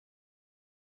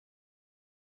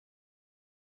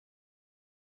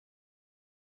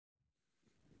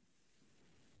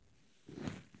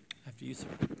After you, sir.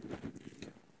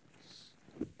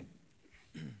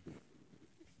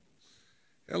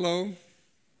 Hello.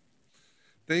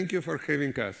 Thank you for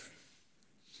having us.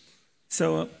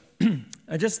 So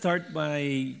I just start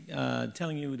by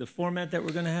telling you the format that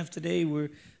we're going to have today.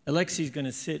 Alexey's going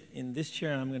to sit in this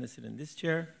chair. I'm going to sit in this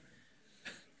chair.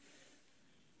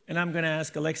 And I'm going to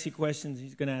ask Alexey questions.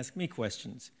 He's going to ask me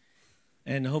questions.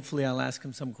 And hopefully I'll ask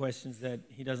him some questions that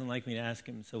he doesn't like me to ask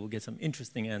him, so we'll get some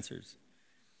interesting answers.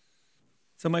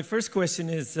 So my first question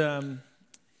is,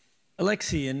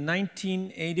 Alexey, in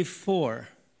 1984,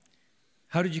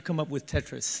 how did you come up with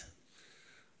Tetris?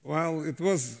 Well, it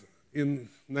was in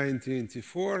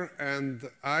 1984, and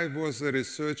I was a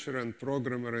researcher and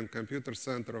programmer in Computer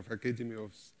Center of Academy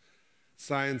of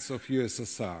Science of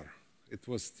USSR. It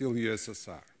was still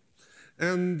USSR.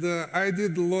 And I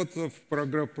did a lot of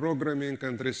programming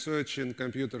and research in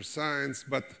computer science,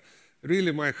 but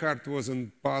really my heart was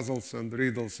in puzzles and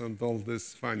riddles and all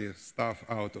this funny stuff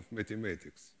out of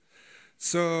mathematics.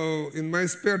 So in my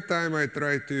spare time, I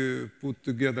tried to put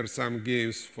together some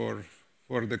games for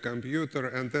the computer,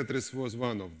 and Tetris was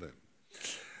one of them.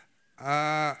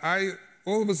 I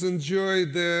always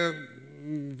enjoyed the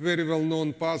very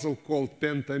well-known puzzle called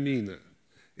Pentamina.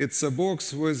 It's a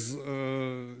box with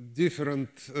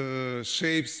different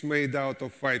shapes made out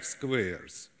of 5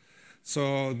 squares.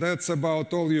 So that's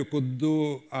about all you could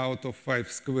do out of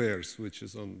 5 squares, which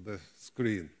is on the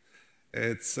screen.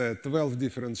 It's 12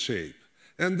 different shapes.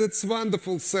 And it's a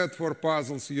wonderful set for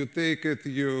puzzles. You take it,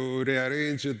 you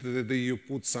rearrange it, you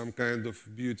put some kind of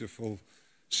beautiful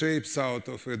shapes out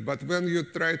of it. But when you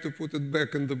try to put it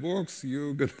back in the box,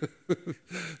 you're going to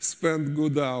spend a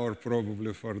good hour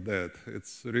probably for that.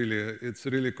 It's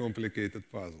really complicated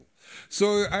puzzle.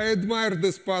 So I admired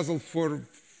this puzzle for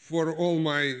all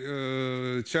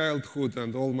my childhood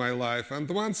and all my life. And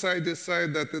once I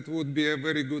decided that it would be a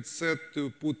very good set to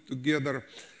put together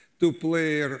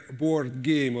two-player board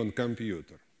game on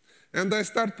computer. And I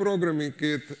start programming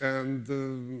it, and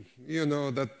you know,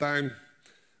 that time,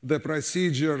 the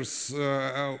procedures,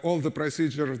 all the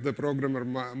procedures the programmer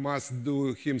must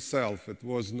do himself. It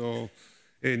was no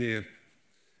any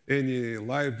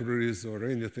libraries or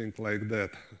anything like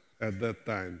that at that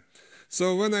time.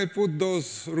 So when I put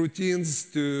those routines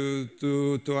to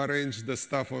arrange the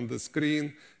stuff on the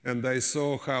screen, and I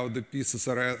saw how the pieces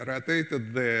are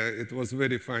rotated there, it was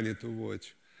very funny to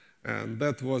watch. And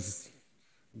that was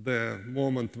the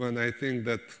moment when I think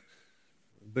that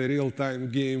the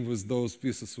real-time game with those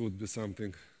pieces would be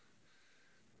something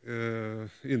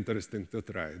interesting to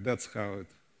try. That's how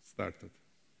it started.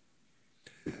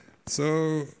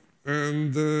 So,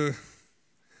 and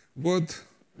what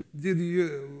did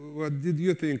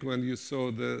you think when you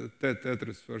saw the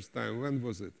Tetris first time? When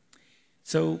was it?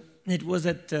 So it was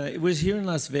here in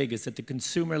Las Vegas at the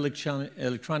Consumer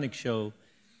Electronics Show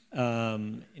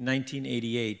in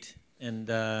 1988, and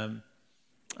I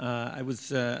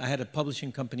had a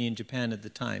publishing company in Japan at the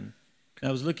time. And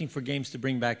I was looking for games to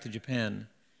bring back to Japan.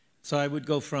 So I would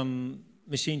go from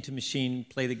machine to machine,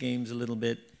 play the games a little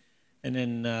bit, and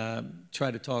then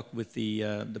try to talk with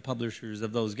the publishers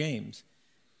of those games.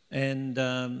 And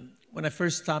when I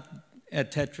first stopped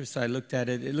at Tetris, I looked at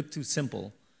it. It looked too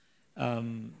simple.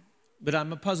 But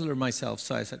I'm a puzzler myself,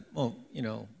 so I said, well, you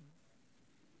know,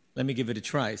 let me give it a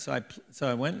try. So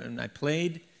I went and I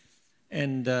played.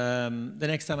 And the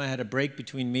next time I had a break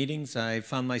between meetings, I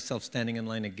found myself standing in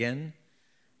line again.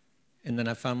 And then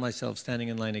I found myself standing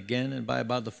in line again. And by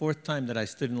about the 4th time that I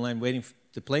stood in line waiting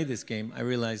to play this game, I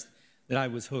realized that I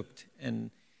was hooked.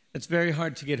 And it's very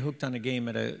hard to get hooked on a game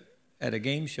at a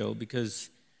game show,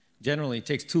 because generally it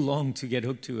takes too long to get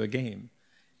hooked to a game.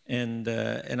 And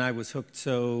I was hooked.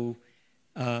 So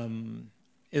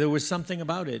there was something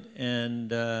about it.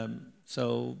 And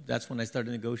so that's when I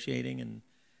started negotiating.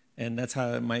 And that's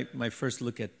how my first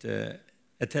look at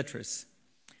Tetris.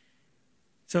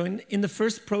 So in the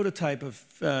first prototype of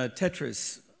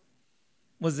Tetris,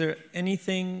 was there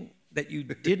anything that you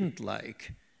didn't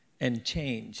like and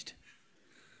changed?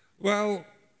 Well,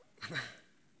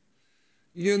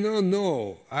 you know,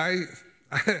 no. I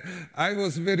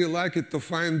was very lucky to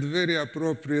find very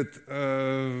appropriate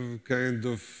kind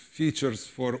of features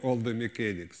for all the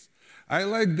mechanics. I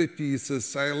like the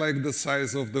pieces, I like the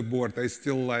size of the board. I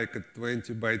still like it.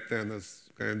 20 by 10 is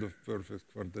kind of perfect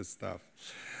for this stuff.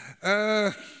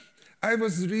 I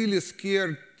was really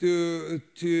scared to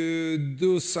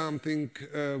do something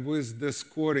with the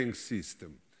scoring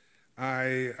system.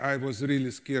 I was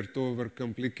really scared to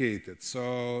overcomplicate it.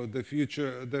 So the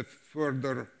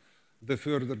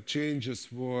further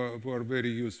changes were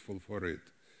very useful for it.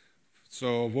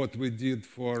 So what we did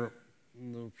for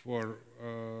for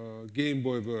Game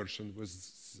Boy version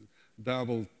was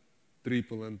double,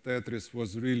 triple, and Tetris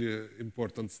was really an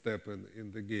important step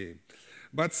in the game.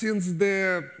 But since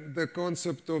the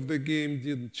concept of the game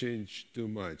didn't change too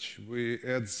much, we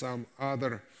add some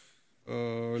other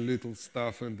little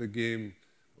stuff in the game,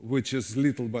 which is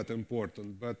little but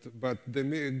important. But the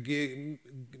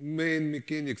main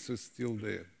mechanics is still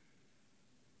there.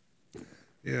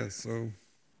 Yeah, so.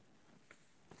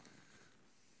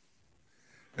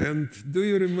 And do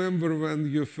you remember when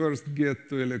you first get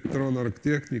to Electron-Arc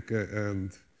Technica?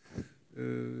 And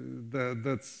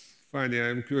that's funny.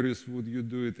 I'm curious, would you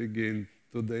do it again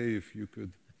today if you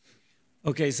could?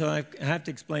 Okay, so I have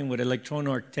to explain what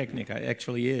Electron-Arc Technica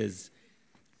actually is.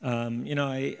 You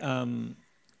know,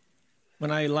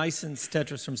 when I licensed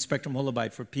Tetris from Spectrum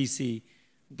Holobyte for PC,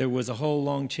 there was a whole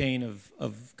long chain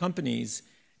of companies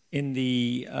in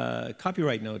the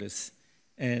copyright notice.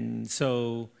 And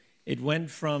so it went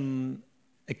from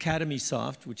Academy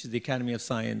Soft, which is the Academy of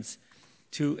Science,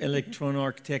 to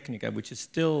Electron-Arc Technica, which is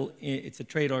still, it's a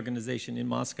trade organization in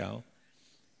Moscow.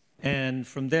 And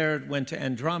from there, it went to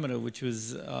Andromeda, which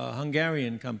was a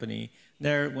Hungarian company.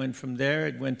 From there,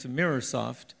 it went to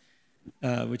Mirrorsoft,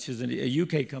 which is a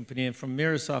UK company. And from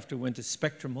Mirrorsoft, it went to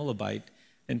Spectrum Holobyte.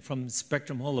 And from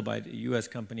Spectrum Holobyte, a US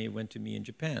company, it went to me in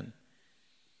Japan.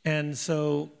 And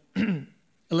so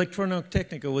Electron-Arc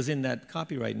Technica was in that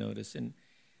copyright notice. And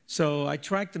so I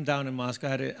tracked them down in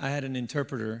Moscow. I had an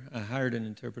interpreter. I hired an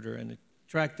interpreter, and I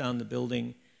tracked down the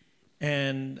building.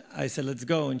 And I said, let's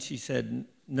go. And she said,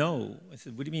 no. I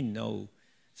said, what do you mean, no?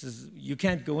 She says, you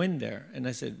can't go in there. And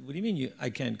I said, what do you mean I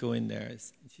can't go in there?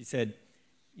 She said,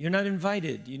 you're not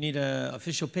invited. You need an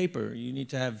official paper. You need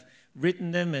to have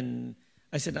written them. And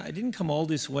I said, I didn't come all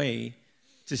this way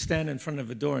to stand in front of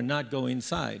a door and not go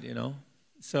inside, you know?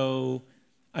 So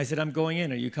I said, I'm going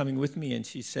in. Are you coming with me? And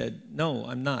she said, no,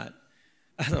 I'm not.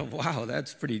 I thought, wow,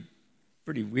 that's pretty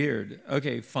weird.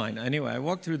 Okay, fine. Anyway, I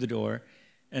walked through the door,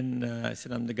 and I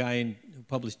said, I'm the guy who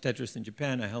published Tetris in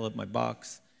Japan. I held up my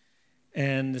box.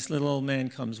 And this little old man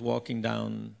comes walking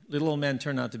down. Little old man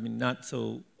turned out to be not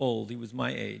so old. He was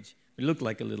my age. He looked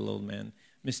like a little old man,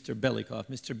 Mr. Belikov.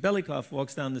 Mr. Belikov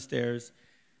walks down the stairs,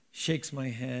 shakes my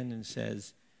hand, and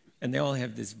says, and they all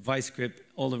have this vice grip.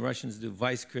 All the Russians do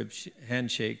vice grip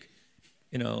handshake,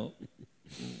 you know.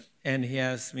 And he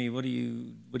asked me, what do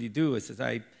you do? I says,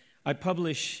 I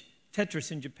publish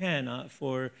Tetris in Japan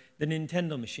for the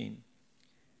Nintendo machine.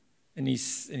 And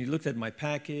he looked at my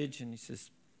package, and he says,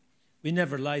 we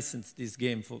never licensed this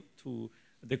game to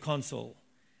the console.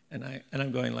 And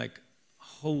I'm going like,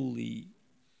 holy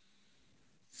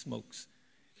smokes.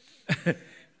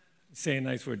 Say a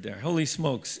nice word there. Holy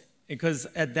smokes. Because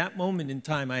at that moment in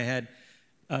time, I had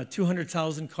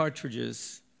 200,000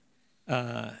 cartridges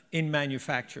in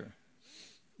manufacture.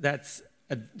 That's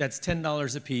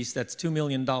 $10 a piece. That's $2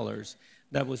 million.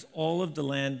 That was all of the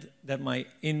land that my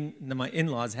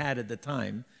in-laws had at the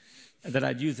time that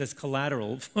I'd use as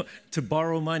collateral to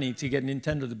borrow money to get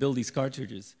Nintendo to build these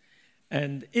cartridges.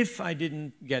 And if I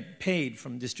didn't get paid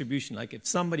from distribution, like if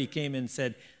somebody came in and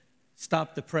said,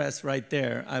 stop the press right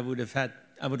there, I would have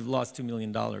lost $2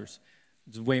 million.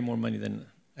 It's way more money than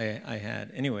I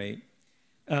had. Anyway,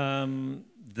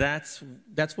 that's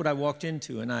what I walked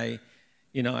into, and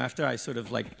you know, after I sort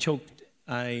of like choked,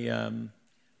 I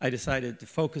decided to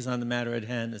focus on the matter at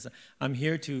hand. I'm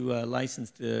here to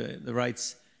license the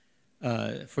rights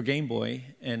for Game Boy,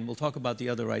 and we'll talk about the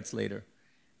other rights later.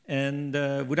 And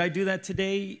would I do that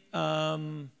today?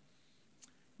 No,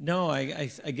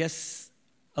 I guess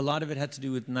a lot of it had to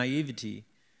do with naivety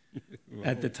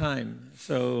at the time.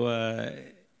 So,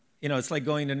 you know, it's like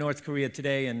going to North Korea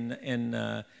today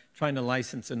and trying to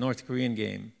license a North Korean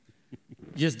game.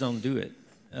 You just don't do it.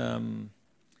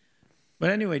 But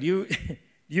anyway, do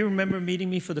you remember meeting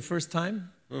me for the first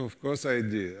time? Oh, of course I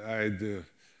do.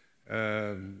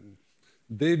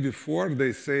 Day before,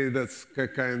 they say that's a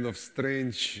kind of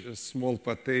strange small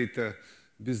potato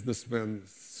businessman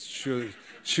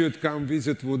should come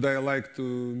visit. Would I like to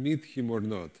meet him or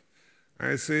not?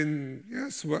 I said,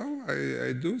 yes, well,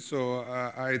 I do. So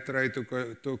I try to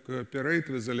cooperate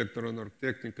with Electron-Arc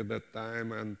Technica at that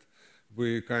time, and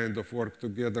we kind of work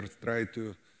together, try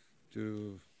to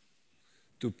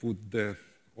put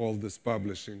all this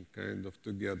publishing kind of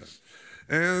together.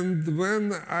 And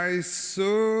when I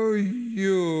saw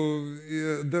you,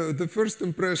 the first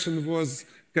impression was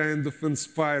kind of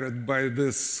inspired by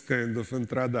this kind of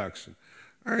introduction.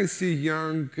 I see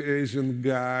young Asian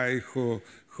guy who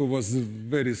was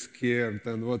very scared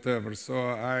and whatever. So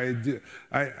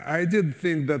I did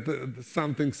think that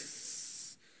something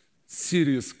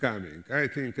serious coming. I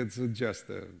think it's just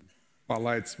a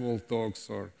polite small talks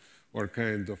or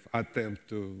kind of attempt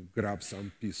to grab some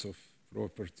piece of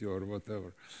property or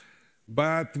whatever.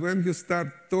 But when you start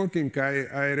talking,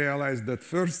 I realized that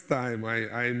first time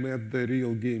I met the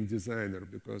real game designer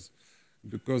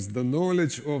because the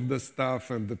knowledge of the stuff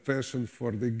and the passion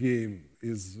for the game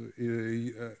is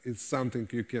something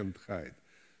you can't hide.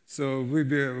 So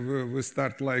we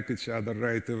start like each other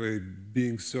right away,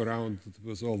 being surrounded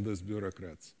with all these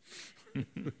bureaucrats.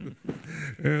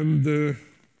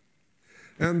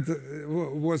 And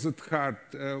was it hard?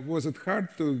 Was it hard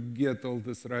to get all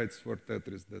these rights for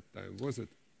Tetris that time? Was it?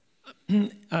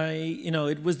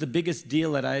 It was the biggest deal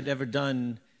that I had ever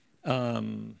done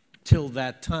till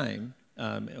that time,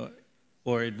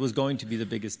 or it was going to be the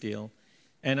biggest deal,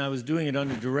 and I was doing it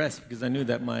under duress because I knew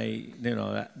that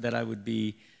that I would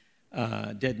be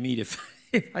dead meat if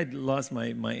I'd lost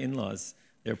my in-laws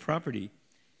their property.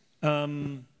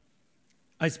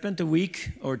 I spent a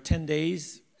week or 10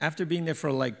 days. After being there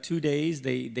for like 2 days,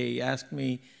 they asked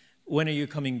me, when are you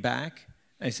coming back?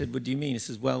 I said, what do you mean? He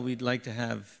says, well, we'd like to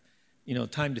have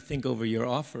time to think over your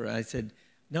offer. I said,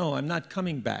 no, I'm not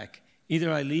coming back.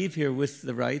 Either I leave here with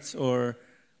the rights or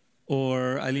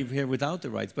I leave here without the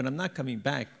rights, but I'm not coming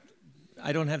back.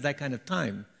 I don't have that kind of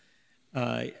time.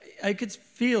 I could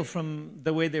feel from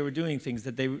the way they were doing things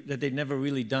that they'd never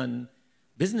really done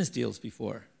business deals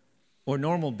before, or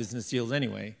normal business deals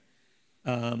anyway.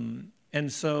 And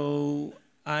so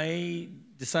I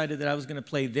decided that I was going to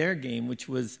play their game, which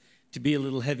was to be a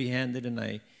little heavy-handed, and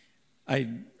I,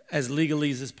 as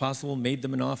legalese as possible, made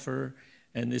them an offer.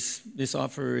 And this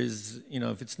offer is,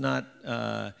 if it's not,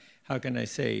 how can I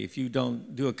say, if you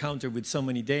don't do a counter within so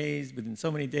many days,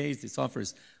 this offer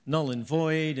is null and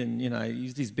void, and I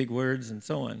use these big words and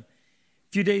so on. A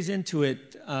few days into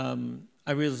it,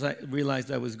 I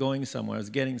realized I was going somewhere, I was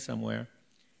getting somewhere.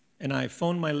 And I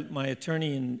phoned my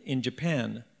attorney in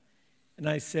Japan, and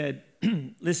I said,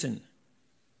 listen,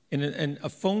 and a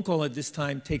phone call at this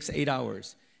time takes 8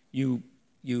 hours. You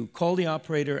call the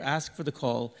operator, ask for the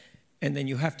call, and then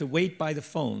you have to wait by the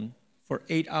phone for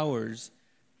 8 hours.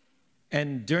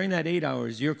 And during that 8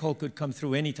 hours, your call could come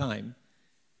through any time.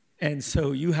 And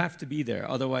so you have to be there,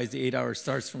 otherwise the 8 hours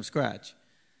starts from scratch.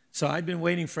 So I'd been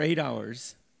waiting for 8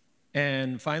 hours,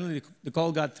 and finally the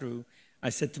call got through. I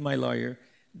said to my lawyer,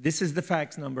 this is the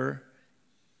fax number.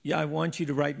 Yeah, I want you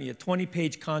to write me a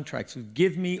 20-page contract. So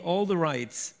give me all the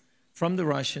rights from the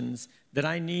Russians that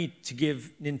I need to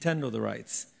give Nintendo the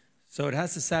rights. So it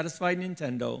has to satisfy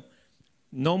Nintendo.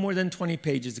 No more than 20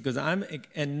 pages, because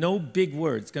and no big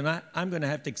words. I'm going to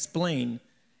have to explain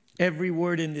every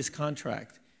word in this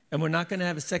contract. And we're not going to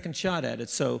have a second shot at it.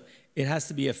 So it has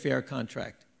to be a fair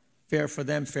contract. Fair for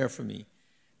them, fair for me.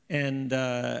 And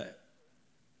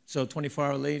so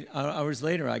 24 hours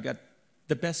later, I got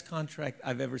the best contract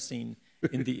I've ever seen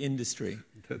in the industry.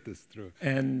 That is true.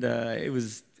 And it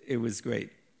was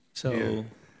great. So. Yeah.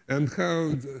 And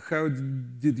how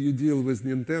did you deal with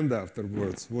Nintendo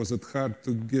afterwards? Was it hard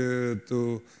to get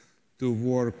to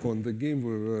work on the Game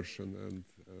Boy version and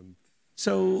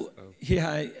so stuff?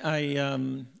 Yeah,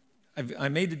 I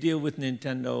made a deal with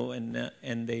Nintendo, and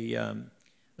they.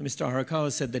 Mr.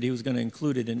 Arakawa said that he was going to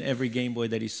include it in every Game Boy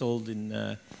that he sold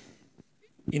everywhere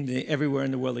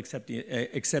in the world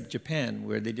except Japan,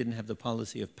 where they didn't have the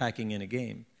policy of packing in a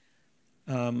game.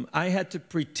 I had to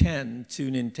pretend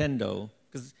to Nintendo,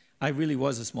 because I really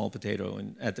was a small potato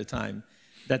at the time,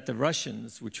 that the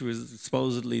Russians, which was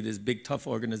supposedly this big tough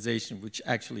organization, which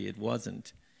actually it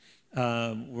wasn't,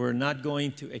 were not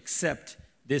going to accept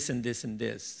this and this and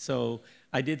this. So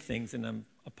I did things, and I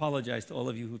apologize to all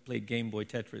of you who played Game Boy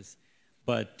Tetris,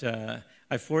 but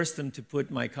I forced them to put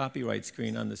my copyright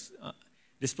screen on this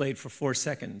displayed for 4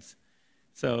 seconds.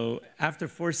 So after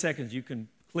 4 seconds, you can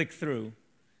click through,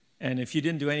 and if you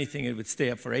didn't do anything, it would stay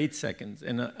up for 8 seconds.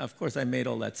 And of course, I made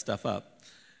all that stuff up.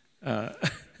 And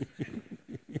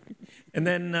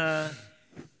then,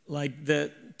 like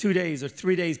the 2 days or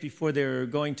 3 days before they were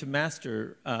going to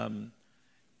master, I'm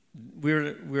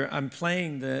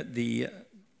playing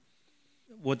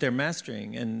what they're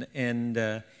mastering, and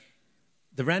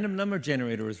the random number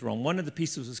generator is wrong. One of the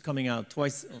pieces was coming out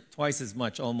twice as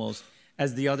much almost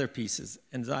as the other pieces.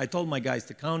 And so I told my guys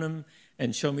to count them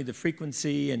and show me the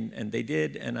frequency, and they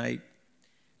did. And I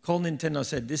called Nintendo,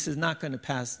 said, this is not going to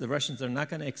pass. The Russians are not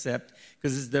going to accept,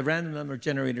 because the random number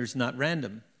generator is not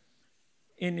random.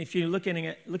 And if you're looking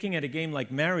at a game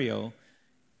like Mario,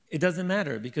 it doesn't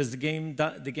matter, because the game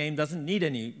doesn't need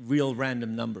any real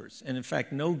random numbers. And in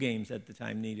fact, no games at the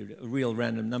time needed a real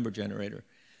random number generator.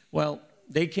 Well,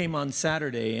 they came on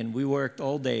Saturday, and we worked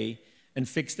all day and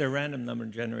fixed their random number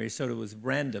generator so it was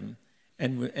random.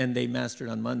 and they mastered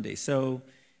on Monday. So,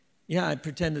 yeah, I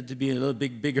pretended to be a little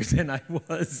bit bigger than I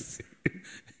was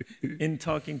in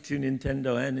talking to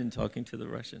Nintendo and in talking to the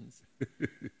Russians.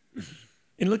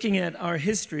 In looking at our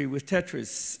history with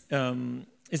Tetris,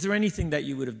 is there anything that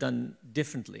you would have done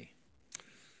differently?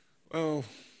 Well,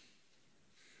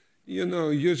 you know,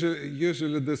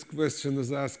 usually this question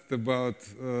is asked about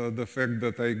the fact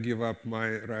that I give up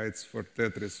my rights for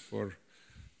Tetris for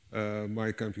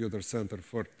my computer center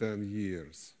for 10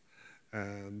 years.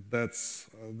 And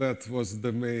that was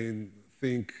the main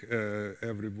thing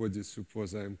everybody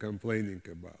suppose I'm complaining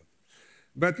about.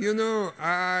 But you know,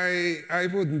 I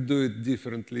wouldn't do it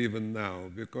differently even now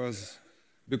because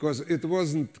it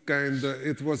wasn't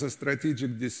it was a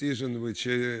strategic decision which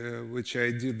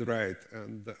I did right,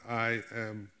 and I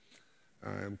am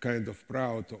kind of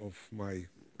proud of my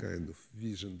kind of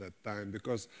vision that time,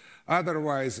 because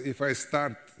otherwise if I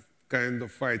start kind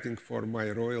of fighting for my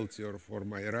royalty or for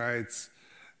my rights,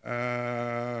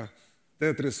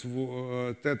 Tetris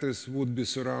would be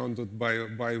surrounded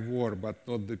by war, but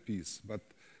not the peace.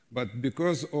 But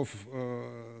because of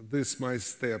this my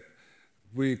step,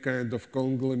 we kind of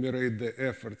conglomerate the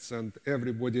efforts, and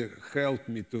everybody helped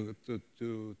me to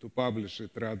publish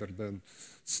it rather than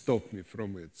stop me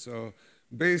from it. So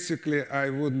basically, I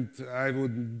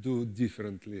wouldn't do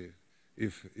differently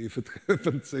if it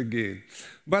happens again.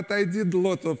 But I did a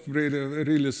lot of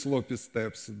really sloppy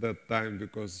steps at that time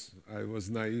because I was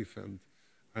naive and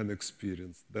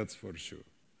unexperienced, that's for sure.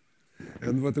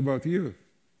 And what about you?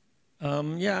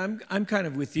 Yeah, I'm kind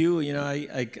of with you. You know,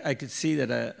 I could see that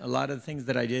a lot of things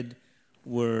that I did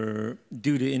were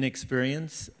due to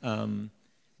inexperience,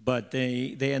 but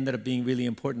they ended up being really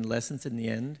important lessons in the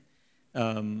end.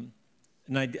 And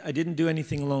I didn't do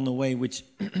anything along the way which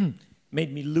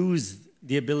made me lose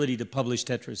the ability to publish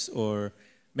Tetris or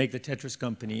make the Tetris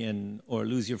company or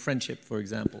lose your friendship, for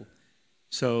example.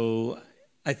 So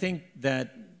I think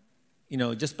that, you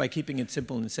know, just by keeping it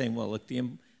simple and saying, well, look,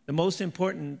 the most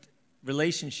important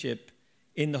relationship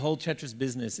in the whole Tetris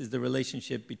business is the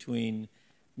relationship between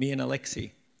me and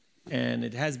Alexey. And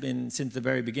it has been since the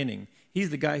very beginning.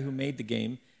 He's the guy who made the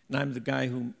game, and I'm the guy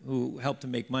who helped to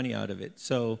make money out of it.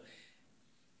 So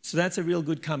that's a real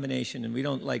good combination, and we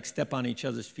don't like step on each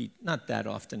other's feet, not that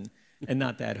often and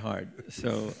not that hard.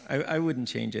 So I wouldn't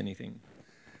change anything.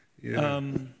 Yeah.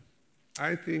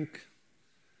 I think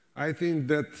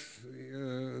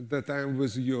that I'm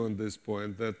with you on this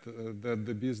point, that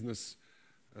the business,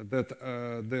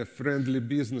 the friendly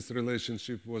business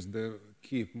relationship was the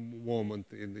key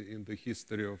moment in the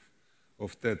history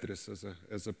of Tetris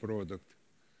as a product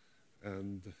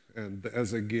and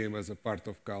as a game, as a part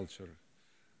of culture.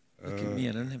 Look at me,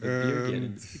 I don't have a beard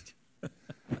yet.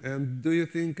 And do you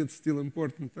think it's still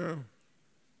important now?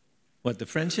 What, the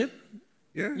friendship?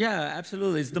 Yeah. Yeah,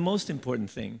 absolutely. It's the most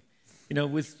important thing. You know,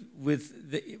 with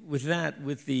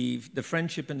the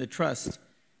friendship and the trust,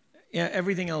 yeah,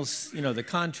 everything else, you know, the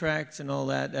contracts and all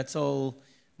that, that's all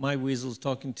my weasels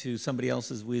talking to somebody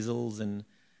else's weasels, and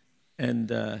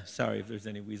sorry if there's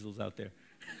any weasels out there.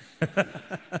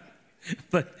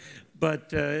 but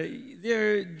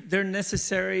they're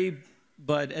necessary.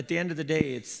 But at the end of the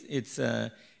day, it's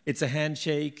a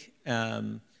handshake.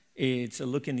 It's a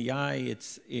look in the eye.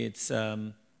 It's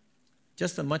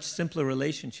just a much simpler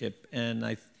relationship. And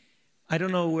I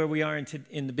don't know where we are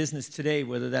in the business today,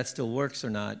 whether that still works or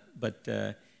not. But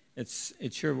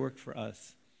it sure worked for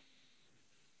us.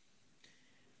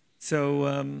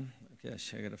 So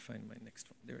gosh, I got to find my next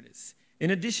one. There it is.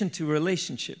 In addition to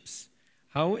relationships,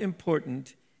 how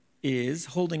important is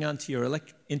holding on to your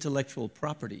intellectual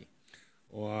property?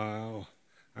 Wow,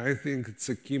 I think it's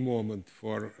a key moment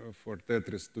for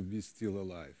Tetris to be still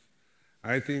alive.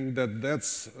 I think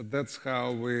that's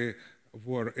how we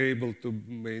were able to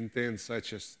maintain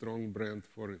such a strong brand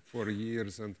for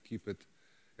years and keep it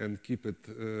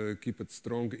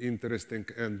strong, interesting,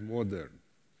 and modern.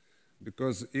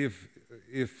 Because if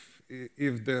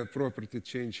the property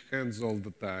change hands all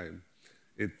the time,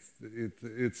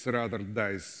 it's rather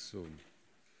dies soon.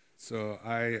 So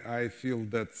I feel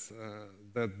that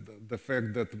the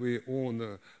fact that we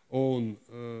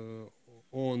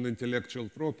own intellectual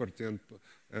property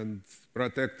and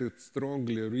protect it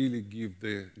strongly really give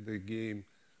the game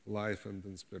life and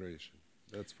inspiration.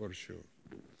 That's for sure.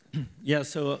 Yeah.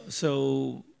 So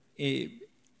the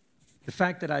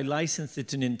fact that I licensed it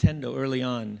to Nintendo early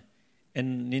on,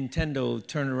 and Nintendo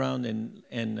turned around and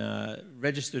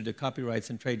registered the copyrights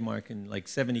and trademark in like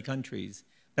 70 countries.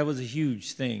 That was a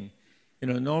huge thing. You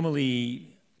know,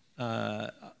 normally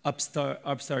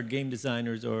upstart game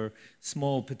designers or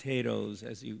small potatoes,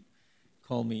 as you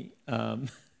call me,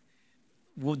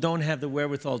 don't have the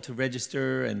wherewithal to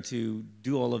register and to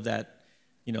do all of that,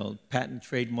 you know, patent,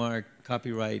 trademark,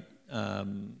 copyright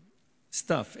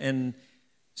stuff. And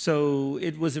so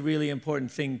it was a really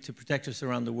important thing to protect us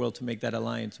around the world to make that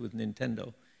alliance with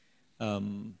Nintendo.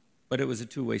 But it was a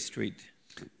two-way street.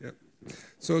 Yeah.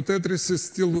 So Tetris is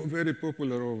still very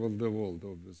popular over the world,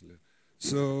 obviously.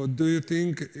 So do you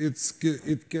think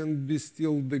it can be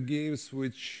still the games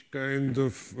which kind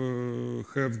of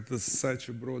have such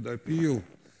a broad appeal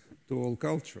to all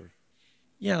culture?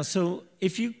 Yeah, so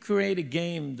if you create a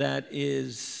game that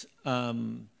is,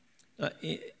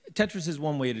 Tetris is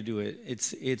one way to do it.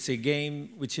 It's a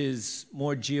game which is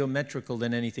more geometrical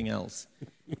than anything else.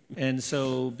 And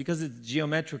so because it's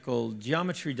geometrical,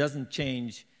 geometry doesn't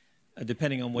change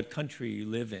depending on what country you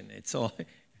live in. It's all,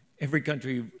 every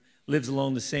country lives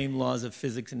along the same laws of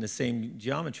physics and the same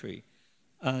geometry.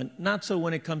 Not so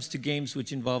when it comes to games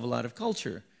which involve a lot of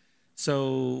culture.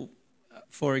 So,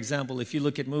 for example, if you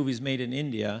look at movies made in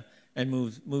India and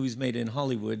movies made in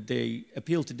Hollywood, they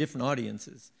appeal to different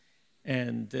audiences.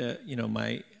 And you know,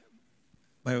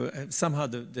 somehow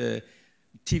the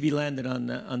TV landed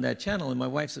on that channel, and my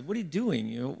wife said, "What are you doing?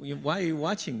 You know, why are you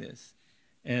watching this?"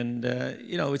 And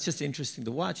you know, it's just interesting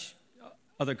to watch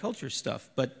other culture stuff.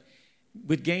 But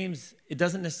with games, it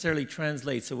doesn't necessarily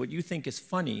translate. So what you think is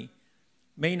funny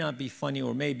may not be funny,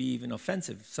 or maybe even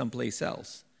offensive someplace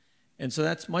else. And so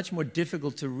that's much more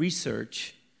difficult to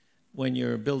research when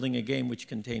you're building a game which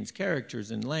contains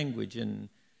characters and language and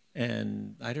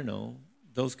I don't know,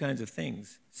 those kinds of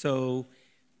things. So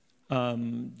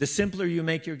the simpler you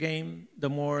make your game, the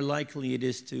more likely it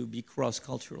is to be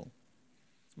cross-cultural.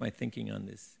 That's my thinking on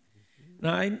this.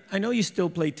 Now, I know you still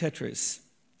play Tetris,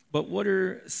 but what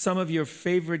are some of your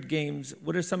favorite games?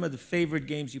 What are some of the favorite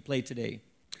games you play today?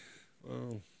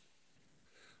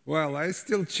 Well, I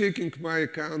still checking my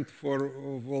account for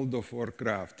World of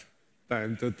Warcraft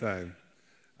time to time.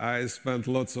 I spent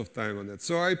lots of time on it.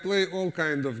 So I play all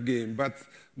kind of game,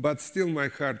 but still my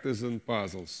heart is in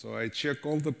puzzles. So I check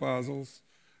all the puzzles.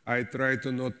 I try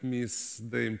to not miss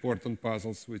the important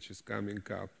puzzles which is coming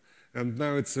up. And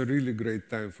now it's a really great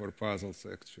time for puzzles,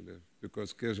 actually,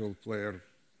 because casual player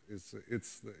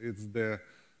it's the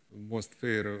most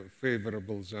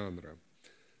favorable genre.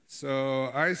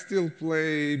 So I still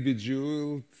play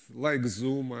Bejeweled, like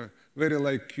Zuma, very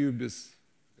like Cubis,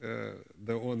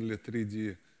 the only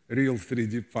real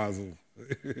 3D puzzle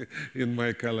in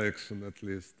my collection, at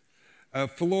least.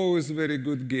 Flow is a very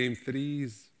good game,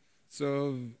 Threes.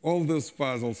 So all those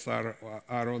puzzles are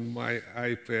on my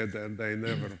iPad, and I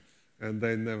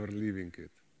never leaving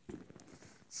it.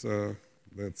 So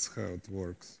that's how it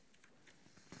works.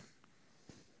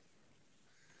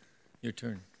 Your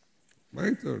turn.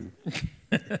 My turn.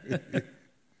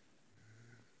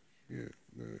 Yeah,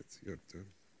 no, it's your turn.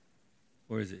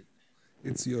 Or is it?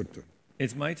 It's your turn.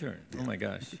 It's my turn. Oh my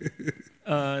gosh.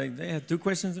 They had two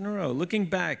questions in a row. Looking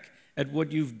back at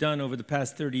what you've done over the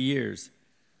past 30 years,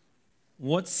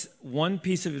 what's one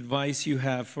piece of advice you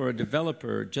have for a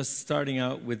developer just starting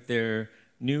out with their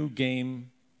new game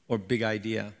or big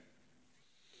idea?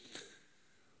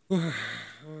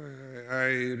 I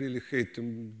really hate to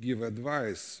give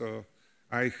advice, so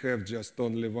I have just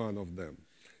only one of them.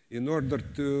 In order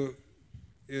to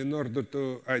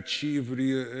achieve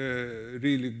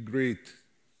really great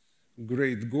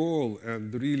goal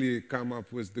and really come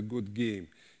up with the good game,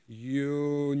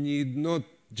 you need not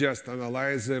just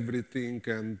analyze everything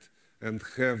and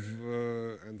have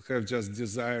just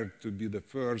desire to be the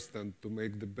first and to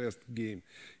make the best game.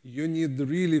 You need to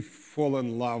really fall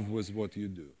in love with what you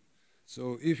do.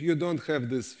 So if you don't have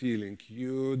this feeling,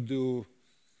 you do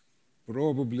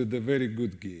probably the very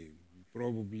good game,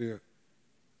 probably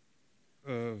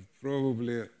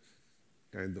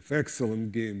kind of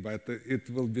excellent game, but it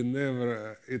will be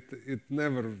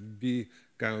never be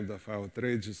kind of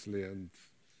outrageously and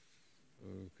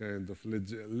kind of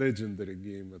legendary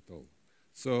game at all.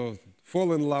 So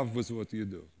fall in love with what you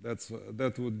do.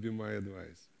 That would be my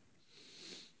advice.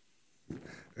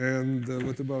 And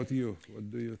what about you? What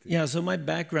do you think? Yeah, so my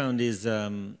background is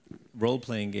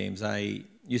role-playing games. I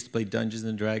used to play Dungeons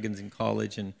and Dragons in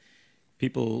college, and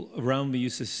people around me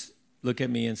used to look at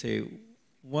me and say,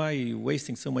 "Why are you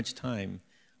wasting so much time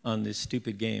on this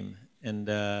stupid game?" And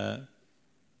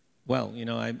well, you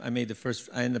know, I ended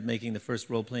up making the first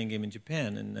role-playing game in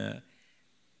Japan,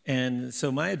 and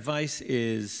so my advice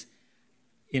is,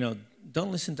 you know,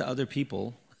 don't listen to other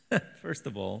people, first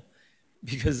of all,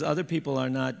 because other people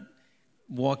are not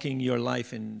walking your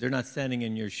life and they're not standing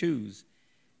in your shoes.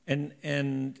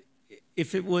 And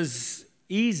if it was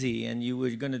easy and you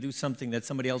were going to do something that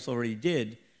somebody else already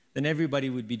did, then everybody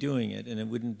would be doing it, and it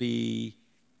wouldn't be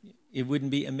it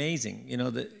wouldn't be amazing. You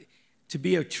know, to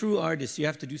be a true artist, you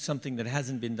have to do something that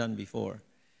hasn't been done before.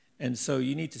 And so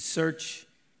you need to search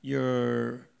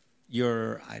your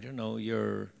I don't know,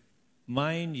 your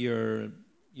mind, your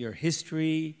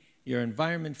history, your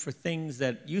environment for things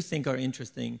that you think are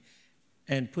interesting,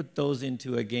 and put those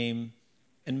into a game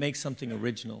and make something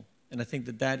original. And I think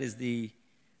that is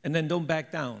and then don't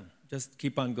back down. Just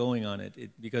keep on going on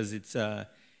it, because it's the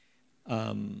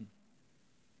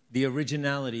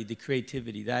originality, the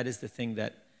creativity, that is the thing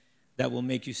that will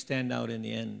make you stand out in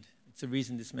the end. It's the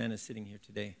reason this man is sitting here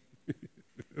today.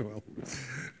 Well,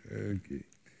 okay.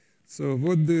 So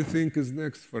what do you think is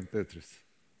next for Tetris?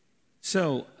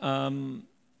 So,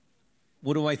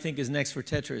 what do I think is next for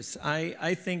Tetris?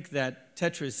 I think that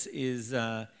Tetris is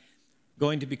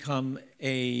going to become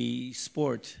a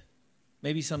sport.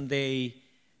 Maybe someday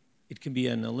it can be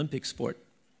an Olympic sport.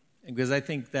 Because I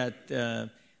think that the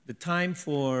time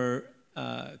for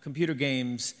computer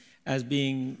games as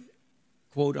being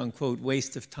quote-unquote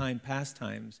waste of time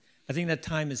pastimes, I think that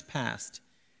time is past.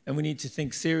 And we need to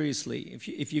think seriously.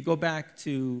 If you go back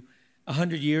to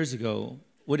 100 years ago,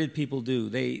 what did people do?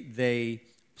 They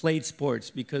played sports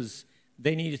because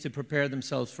they needed to prepare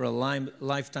themselves for a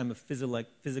lifetime of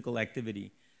physical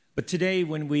activity. But today,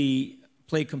 when we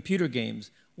play computer games,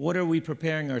 what are we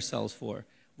preparing ourselves for?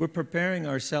 We're preparing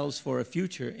ourselves for a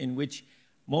future in which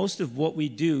most of what we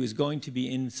do is going to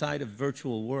be inside of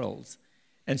virtual worlds.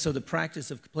 And so the practice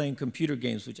of playing computer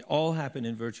games, which all happen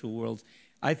in virtual worlds,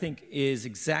 I think is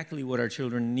exactly what our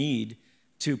children need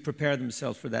to prepare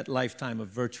themselves for that lifetime of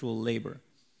virtual labor.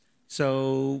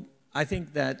 So I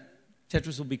think that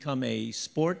Tetris will become a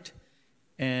sport,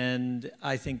 and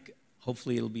I think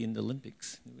hopefully it'll be in the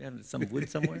Olympics. We have some wood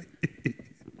somewhere.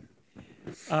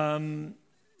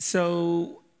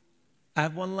 So I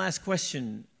have one last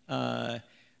question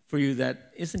for you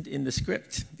that isn't in the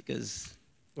script, because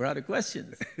we're out of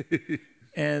questions.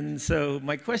 And so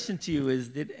my question to you is,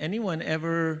 did anyone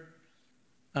ever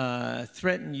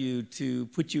threaten you to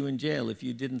put you in jail if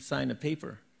you didn't sign a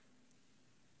paper?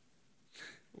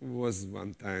 Was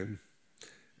one time.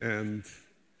 And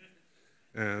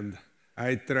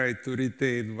I tried to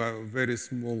retain a very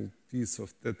small piece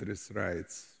of Tetris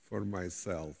rights for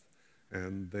myself.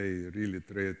 And they really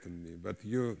threatened me.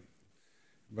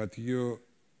 But you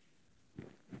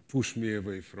pushed me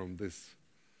away from this.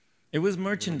 It was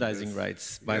merchandising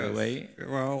rights, by the way.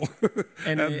 Well,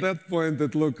 and at that point,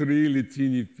 it looked really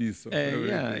teeny piece of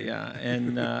everything. Yeah.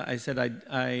 And I said,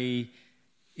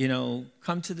 you know,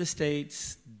 come to the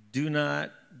States. Do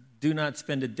not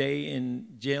spend a day in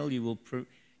jail. You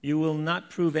will not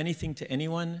prove anything to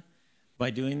anyone by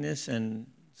doing this. And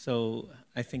so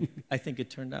I think it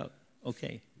turned out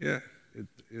okay. Yeah.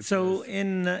 So was.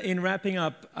 In wrapping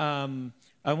up,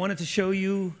 I wanted to show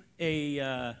you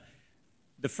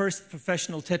the first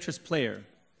professional Tetris player.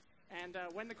 And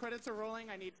when the credits are rolling,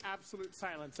 I need absolute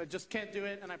silence. I just can't do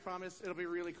it, and I promise it'll be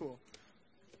really cool.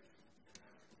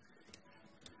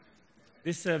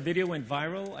 This video went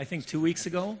viral, I think, 2 weeks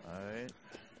ago.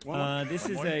 All right. This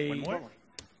is one more.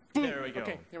 There we go.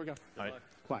 Okay, here we go. All right.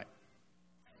 Quiet.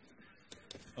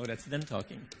 Oh, that's them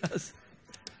talking.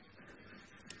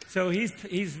 So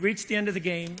he's reached the end of the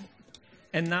game,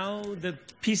 and now the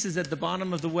pieces at the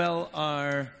bottom of the well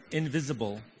are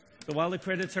invisible. So while the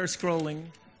credits are scrolling,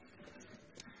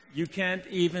 you can't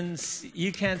see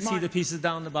the pieces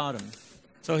down the bottom.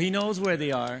 So he knows where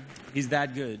they are. He's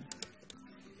that good.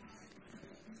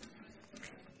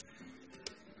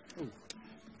 Ooh,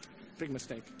 big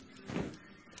mistake.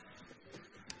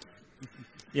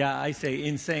 Yeah, I say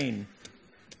insane.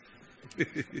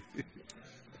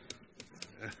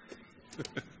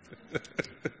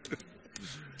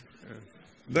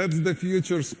 That's the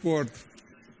future sport.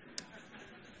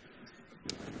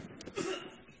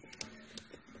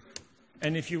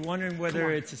 And if you're wondering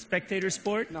whether it's a spectator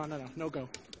sport, no go.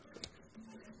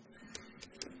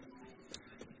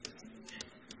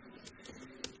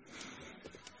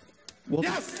 Well,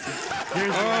 yes!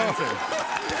 Here's the answer.